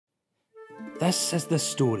This is the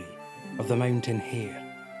story of the mountain hare,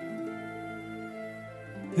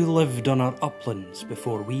 who lived on our uplands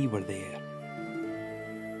before we were there,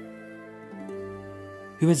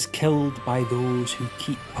 who is killed by those who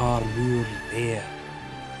keep our moors bare.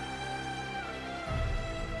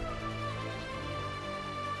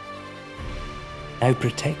 Now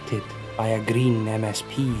protected by a green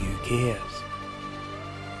MSP who cares.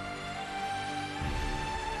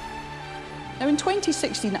 Now in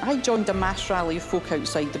 2016, I joined a mass rally of folk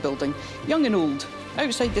outside the building, young and old.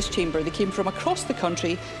 Outside this chamber, they came from across the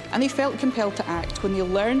country and they felt compelled to act when they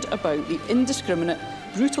learned about the indiscriminate,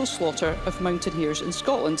 brutal slaughter of mountain hares in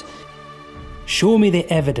Scotland. Show me the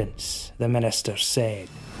evidence, the minister said.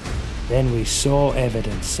 Then we saw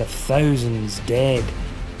evidence of thousands dead.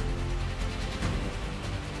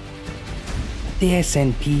 But the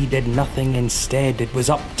SNP did nothing instead. It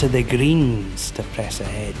was up to the Greens to press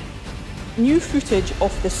ahead. New footage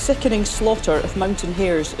of the sickening slaughter of mountain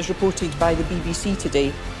hares is reported by the BBC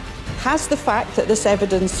today. Has the fact that this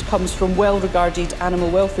evidence comes from well-regarded animal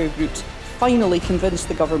welfare groups finally convinced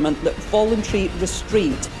the government that voluntary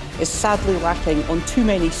restraint is sadly lacking on too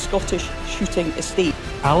many Scottish shooting estates?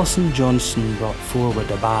 Alison Johnstone brought forward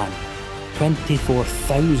a ban.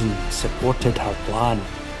 24,000 supported her plan.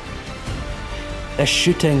 The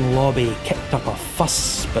shooting lobby kicked up a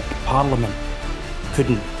fuss, but Parliament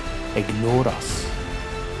couldn't ignore us.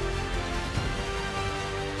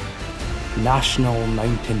 National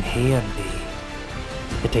Mountain Hare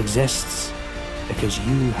Day. It exists because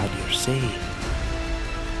you had your say.